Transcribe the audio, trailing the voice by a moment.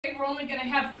we're only going to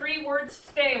have 3 words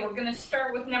today. We're going to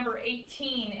start with number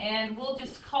 18, and we'll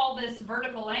just call this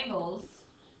vertical angles.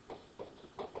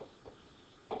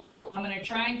 I'm going to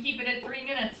try and keep it at 3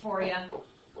 minutes for you.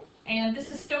 And this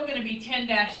is still going to be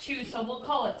 10-2, so we'll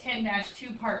call it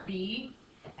 10-2 Part B.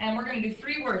 And we're going to do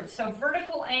 3 words. So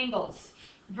vertical angles.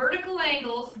 Vertical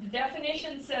angles, the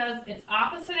definition says it's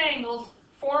opposite angles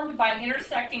formed by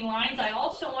intersecting lines. I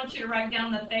also want you to write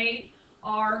down that they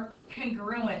are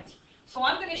congruent. So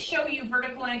I'm going to show you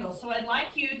vertical angles. So I'd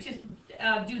like you to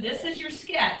do this as your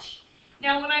sketch.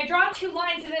 Now when I draw 2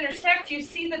 lines that intersect, you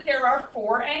see that there are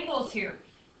 4 angles here.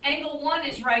 Angle 1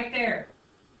 is right there.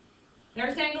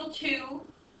 There's angle 2,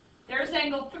 there's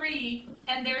angle 3,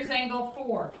 and there's angle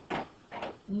 4.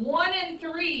 1 and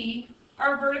 3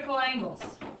 are vertical angles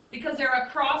because they're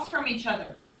across from each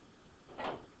other.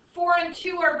 4 and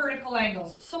 2 are vertical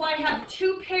angles. So I have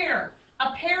 2 pair.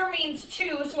 A pair means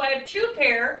 2, so I have 2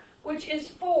 pair, which is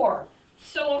 4.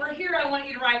 So over here I want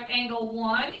you to write angle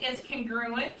 1 is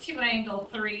congruent to angle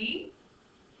 3.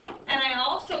 And I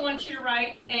also want you to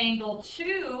write angle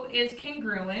 2 is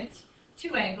congruent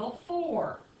to angle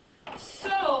 4.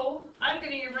 So I'm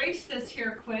going to erase this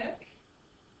here quick.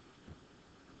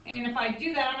 And if I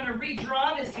do that, I'm going to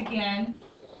redraw this again.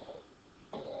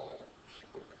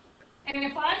 And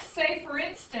if I say, for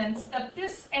instance, that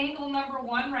this angle number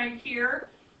 1 right here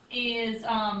is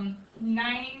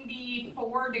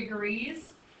 94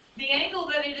 degrees, the angle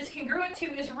that it is congruent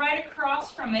to is right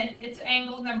across from it. It's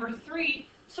angle number 3,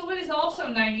 so it is also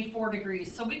 94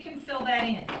 degrees. So we can fill that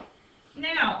in.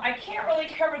 Now, I can't really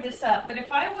cover this up, but if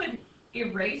I would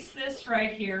erase this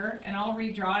right here, and I'll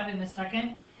redraw it in a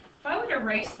second. If I would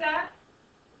erase that,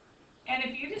 and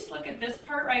if you just look at this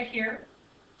part right here,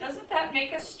 doesn't that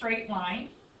make a straight line?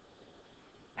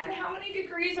 And how many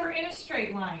degrees are in a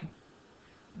straight line?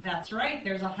 That's right,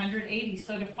 there's 180.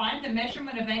 So to find the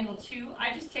measurement of angle 2,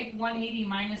 I just take 180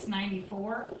 minus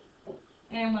 94.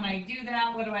 And when I do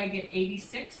that, what do I get?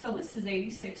 86. So this is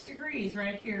 86 degrees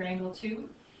right here, angle 2.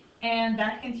 And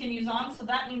that continues on, so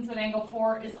that means that angle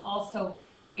 4 is also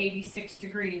 86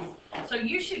 degrees. So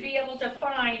you should be able to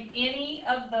find any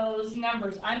of those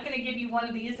numbers. I'm going to give you one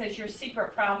of these as your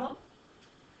secret problem.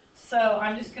 So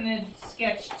I'm just going to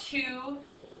sketch 2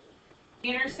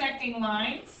 intersecting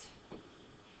lines.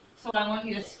 So I want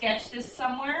you to sketch this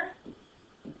somewhere.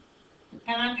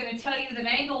 And I'm going to tell you that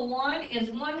angle 1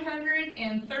 is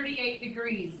 138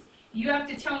 degrees. You have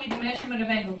to tell me the measurement of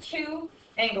angle 2,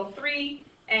 angle 3,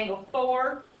 angle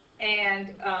 4,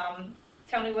 and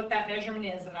tell me what that measurement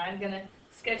is. And I'm going to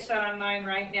sketch that on mine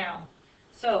right now.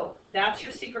 So that's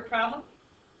your secret problem.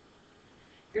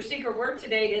 Your secret word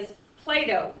today is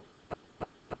Play-Doh.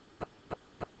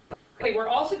 Okay, we're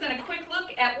also going to quick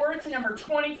look at words number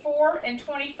 24 and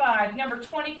 25. Number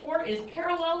 24 is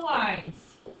parallel lines.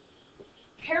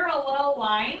 Parallel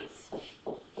lines,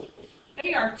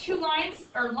 they are 2 lines,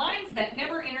 or lines that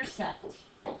never intersect.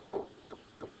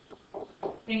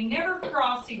 They never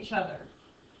cross each other.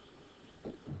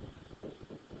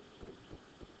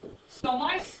 So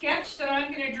my sketch that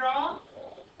I'm going to draw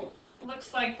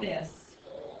looks like this.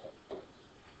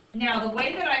 Now the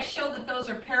way that I show that those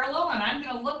are parallel, and I'm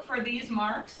going to look for these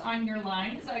marks on your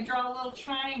line, is I draw a little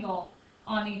triangle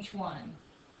on each one.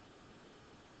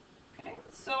 Okay,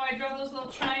 so I draw those little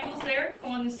triangles there,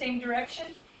 going the same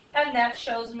direction, and that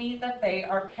shows me that they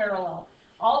are parallel.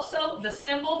 Also, the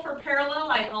symbol for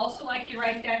parallel, I'd also like you to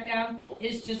write that down,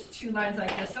 is just 2 lines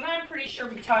like this. And I'm pretty sure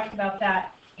we talked about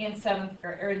that in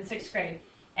 6th grade.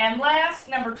 And last,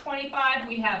 number 25,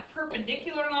 we have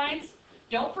perpendicular lines.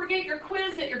 Don't forget your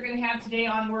quiz that you're going to have today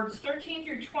on words 13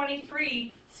 through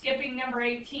 23, skipping number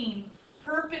 18.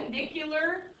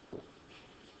 Perpendicular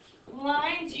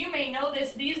lines, you may know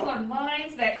this, these are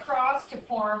lines that cross to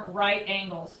form right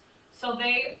angles. So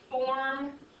they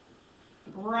form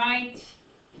right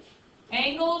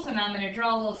angles, and I'm going to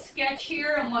draw a little sketch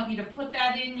here. I want you to put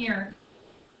that in your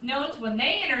notes. When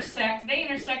they intersect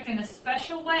in a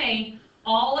special way.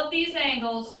 All of these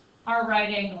angles are right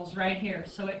angles right here.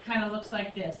 So it kind of looks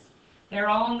like this. They're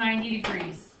all 90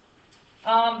 degrees.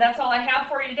 That's all I have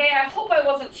for you today. I hope I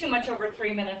wasn't too much over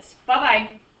 3 minutes.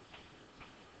 Bye-bye.